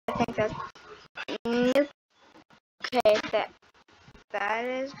that. Nope. Okay, that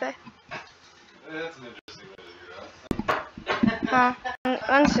is bad. That's an interesting way to do that. Huh?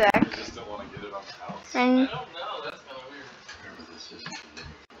 One sec. You just don't want to get it on the house. And I don't know. That's kind of weird. Remember, this is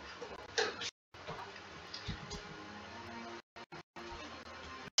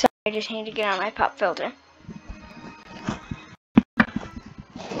sorry, I just need to get on my pop filter.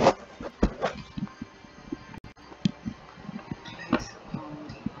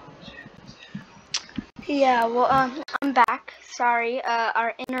 Yeah, well, I'm back. Sorry,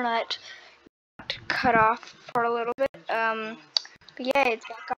 our internet cut off for a little bit. But yeah, it's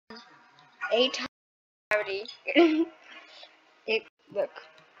back on 800 gravity. Look,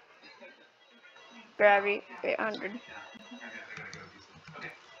 gravity 800.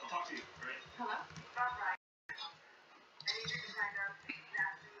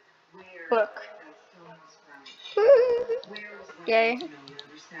 Look. Yay.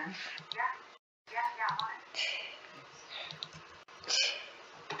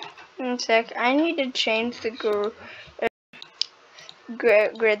 One sec, I need to change the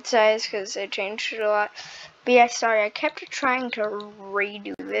grid size because I changed it a lot. But yeah, sorry, I kept trying to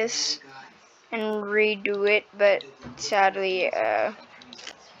redo this and redo it, but sadly,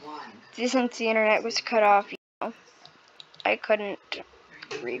 since the internet was cut off, I couldn't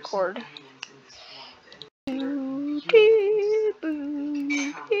record.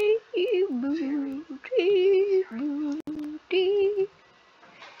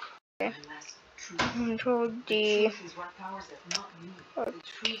 Control D,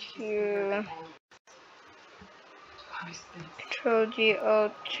 Q, Control G,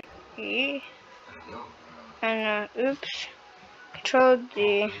 Alt E, and oops, Control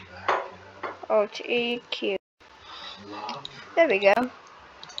D, Alt E, Q. There we go.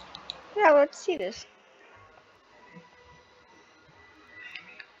 Yeah, let's see this.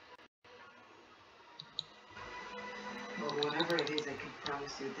 Well, whatever it is, I can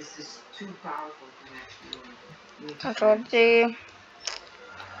promise you, this is too powerful to actually. Control D,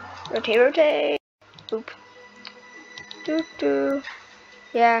 rotate. Oop. Doo.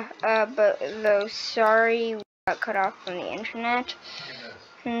 Yeah, but though, sorry, we got cut off from the internet.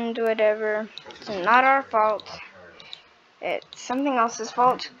 And whatever. It's not our fault. It's something else's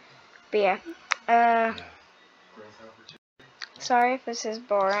fault. But yeah. Sorry if this is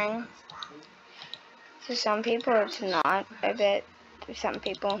boring. To some people, it's not. I bet to some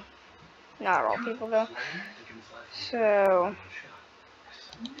people. Not all people, though. So.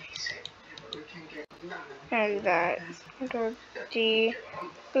 And do that. Control D.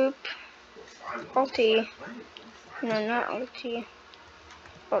 Boop. Alt T. No, not Alt T.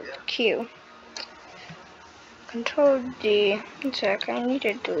 Alt Q. Control D. One sec, I need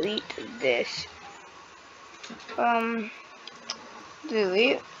to delete this.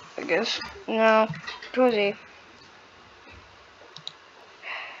 Delete, I guess. No. Control Z.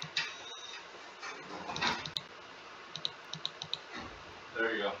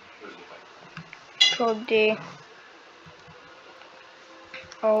 There you go. There's the thing. Control D.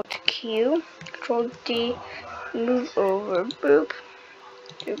 Alt Q. Control D. Move over. Boop.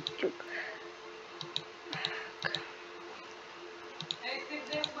 Doop, doop.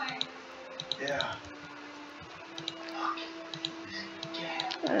 Yeah.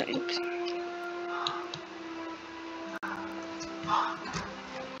 Alright.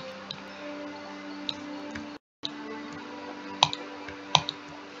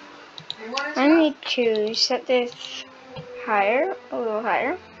 I need to set this higher, a little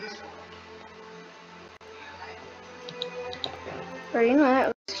higher. Or you know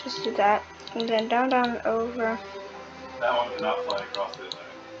what, let's just do that. And then down, over. That one did not fly across the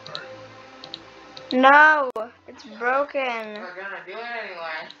Atlantic. Sorry. No! It's broken. We're gonna do it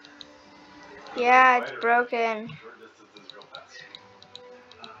anyway. Yeah, it's broken. Short distance is real fast.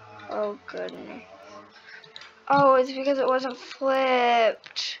 Oh, goodness. Oh, it's because it wasn't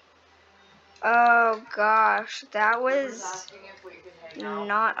flipped. Oh, gosh. That was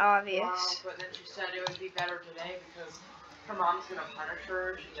not obvious. But then she said it would be better today because her mom's gonna punish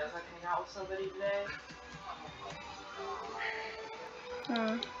her if she doesn't hang out with somebody today.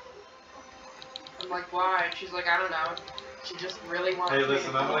 I'm like, why? She's like, I don't know. She just really wants Hey, me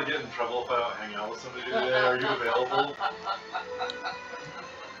listen, to I'm come. gonna get in trouble if I don't hang out with somebody today. Are you available?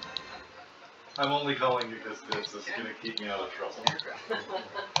 I'm only calling you because this is gonna keep me out of trouble.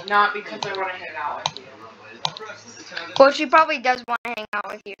 Not because I want to hang out with you. Well, she probably does want to hang out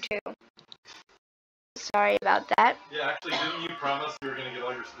with you, too. Sorry about that. Yeah, actually, didn't you promise you were gonna get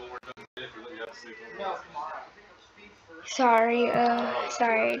all your schoolwork done today if you have to sleep over? No, tomorrow. Sorry,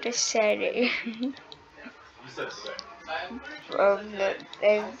 I just said it. You said today.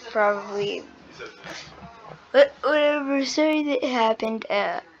 they probably He said that. whatever. Sorry that happened.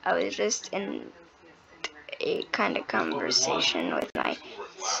 I was just in a kind of conversation with my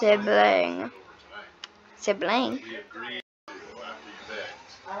sibling. Sibling. We agreed to after you begged.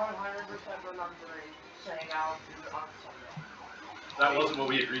 I 100% remember saying I'll do it on Sunday. That wasn't what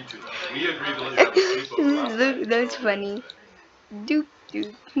we agreed to, though. We agreed to let you have a sleepover last night. That's so- funny. Doop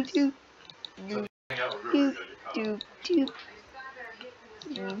doop doop doop Hang out with River, doop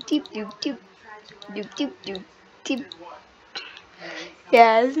you're gonna get doop doop doop doop doop doop doop doop doop.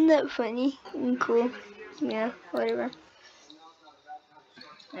 Yeah, isn't that funny and cool? Yeah, whatever.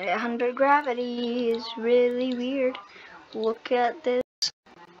 100 gravity is really weird. Look at this.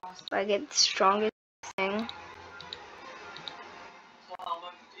 Like it's the strongest thing. So how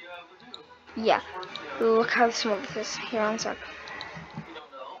much do you have to do? Yeah. Look how small this is. Here on sec. You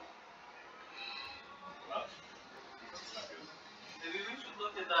don't know? Well, Maybe we should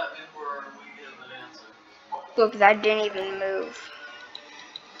look at that before we give an answer. Look, that didn't even move.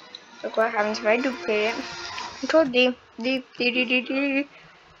 Look what happens if I duplicate it. Control D. D. D. D. D. D.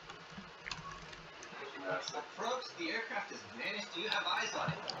 Approach, the aircraft has vanished. Do you have eyes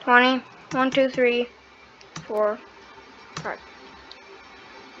on it? 20. 1, 2, 3, 4, 5.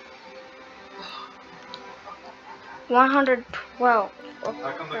 112. how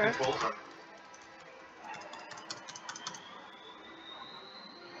come the controls aren't?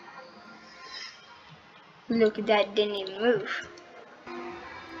 Look, that didn't even move.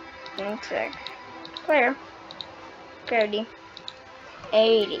 One sec. Clear. Gravity.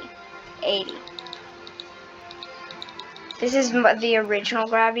 80. 80. This is the original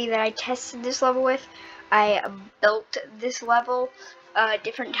gravity that I tested this level with. I built this level a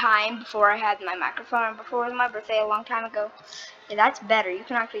different time before I had my microphone and before it was my birthday a long time ago. Yeah, that's better. You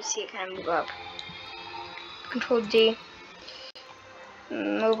can actually see it kind of move up. Control D.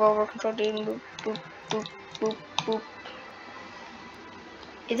 Move over. Control D. Move. Boop. Boop. Boop. Boop.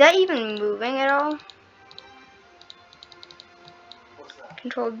 Is that even moving at all?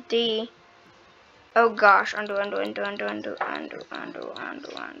 Control D. Oh gosh, undo, undo, undo, undo, undo, undo, undo, undo,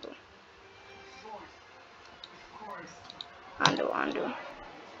 undo. Undo, undo.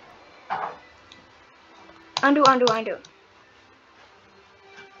 Undo, undo, undo.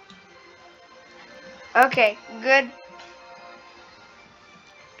 Okay, good.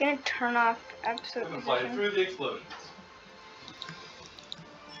 Gonna turn off episode I'm gonna fly position. through the explosions.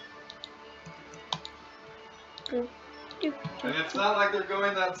 Doop, doop, And doop. it's not like they're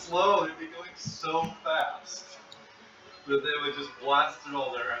going that slow, they'd be going so fast that they would just blast through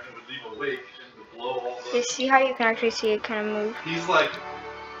all there and it would leave a wake and would blow all You the. see how you can actually see it kind of move? He's like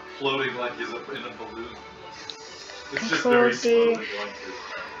floating like he's in a balloon. It's just Control very D. slowly going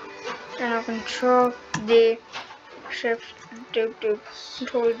through. And I'll control D. Shift, doop, doop.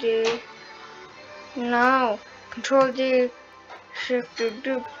 Control D. No. Control D. Shift, doop,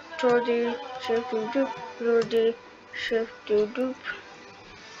 doop. Control D. Shift, doop, doop. Control D. Shift, doop, doop.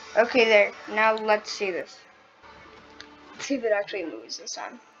 Okay, there. Now let's see this. Let's see if it actually moves this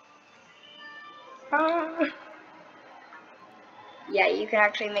time. Ah. Yeah, you can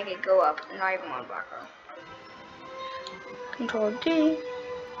actually make it go up, not even one block row. Control D.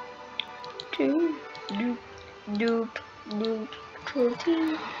 Doop, doop, doop, doop. Control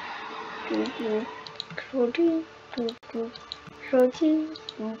D. Doop, doop. Control D. Doop, doop. Control D.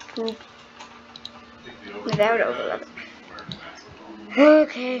 Doop, doop. Without overlap.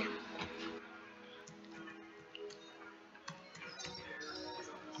 Okay.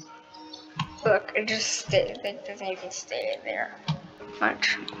 Look, it just stayed. It doesn't even stay there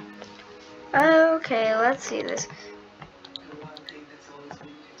much. Okay, let's see this. The one thing that's always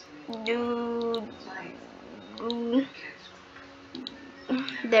been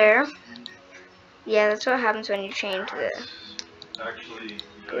continuing. There. Yeah, that's what happens when you change the Actually,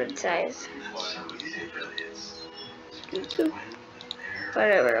 grid size. Fly.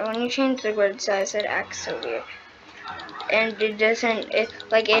 Whatever. When you change the grid size, it acts so weird. And it doesn't. It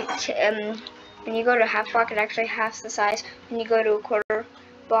like it. When you go to half block, it actually halves the size. When you go to a quarter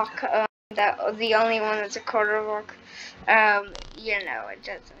block, that the only one that's a quarter block, you know, it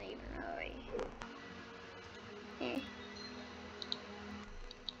doesn't even really.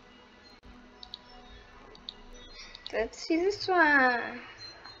 Let's see this one.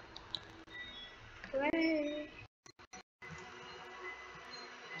 Play.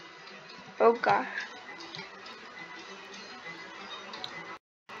 Oh gosh.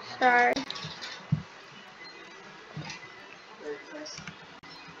 Sorry. Very close.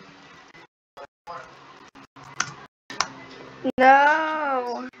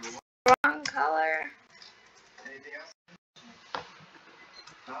 No. Wrong color. Anything else?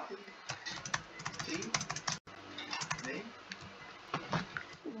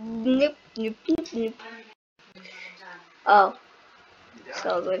 Nope, nope, nope, nope. Oh,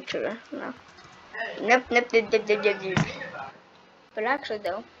 so good sugar. No. Nope, nope, nope, nope, nope, nope, nope. But actually,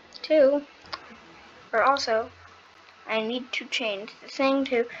 though, too, or also, I need to change the thing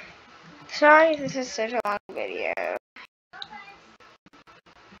to. Sorry, this is such a long video.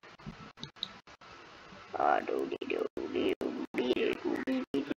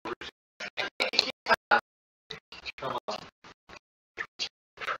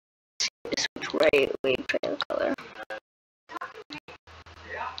 Switch right away trail color.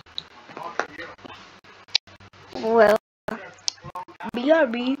 Well,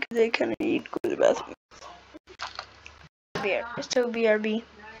 BRB, because I kind of need to go to the bathroom. So BRB.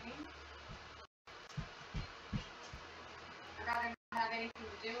 I'd rather not have anything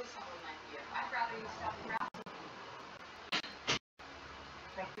to do with someone like you. I'd rather you stop harassing me.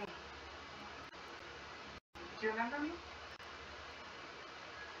 Like me. Do you remember me?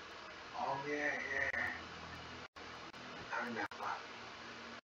 Oh, yeah. I remember.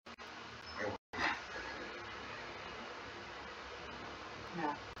 No.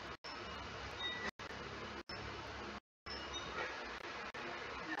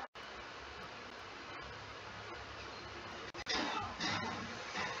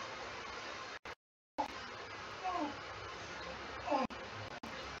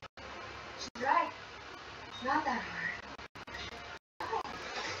 She's right. It's not that hard.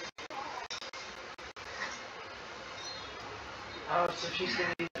 Oh, so she's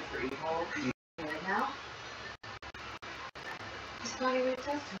gonna use it for evil? Right now? It's not even a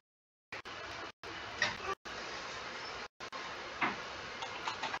test.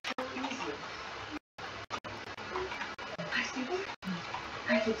 So easy. I see.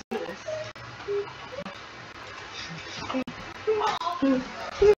 I could do this.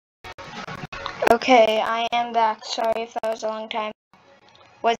 Okay, I am back. Sorry if that was a long time.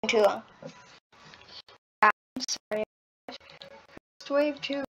 Wasn't too long. I'm sorry. First wave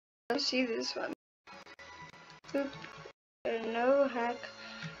 2. Let's see this one. Oop. No hack.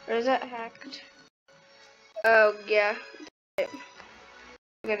 Or is that hacked? Oh, yeah. Look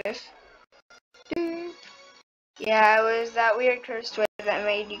at this. Yeah, it was that weird cursed wave that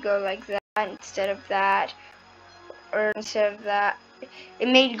made you go like that instead of that. Or instead of that. It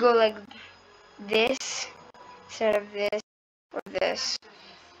made you go like this instead of this or this.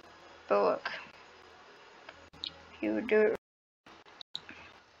 But look. You would do it.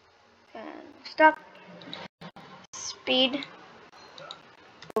 And stop. Speed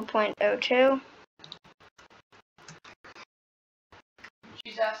 0.02.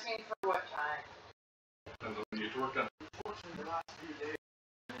 She's asking for what time? Depends on when you get to work on.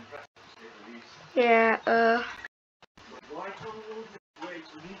 Yeah, Why come a little bit way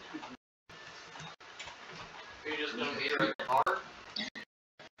to meet with you? You're just gonna meet her at the bar? I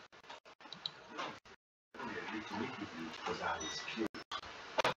agreed to meet with you because I was curious.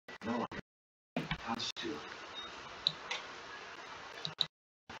 No one has to.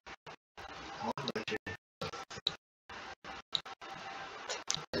 I want to let you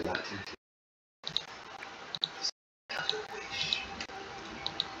I got into a wish.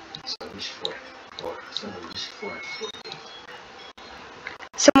 So I wish for it. Or someone wished for it for me.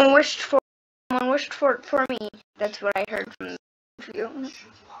 someone wished for it for me. That's what I heard from the interview.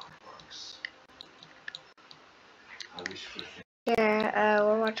 I wish for Yeah,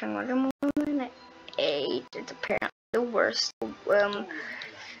 we're watching Wonder Woman at 8. It's apparently the worst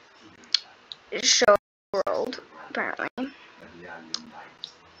show in the world. Apparently.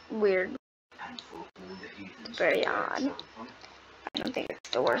 Weird. It's very odd. I don't think it's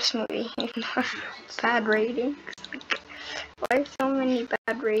the worst movie. Bad ratings. Why so many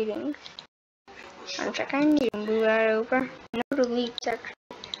bad ratings? I'm checking. You can move that over. No delete section.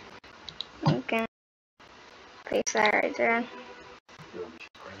 Okay. Paste that right there.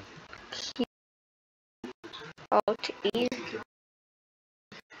 Alt E.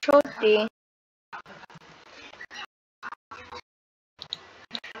 Control D.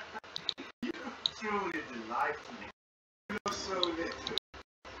 truly delightful. You're so little.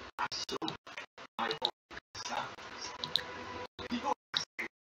 I so my own sounds.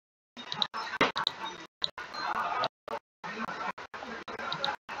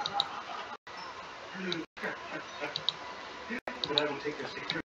 But I will take your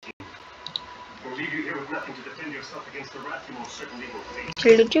security. Or leave you here with nothing to defend yourself against the wrath you most certainly will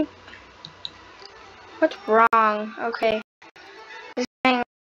face. What's wrong? Okay.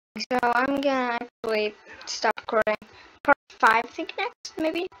 So I'm gonna actually stop recording. Part 5, I think next,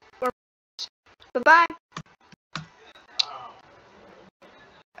 maybe? Or bye-bye.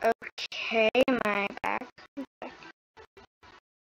 Okay, am I back?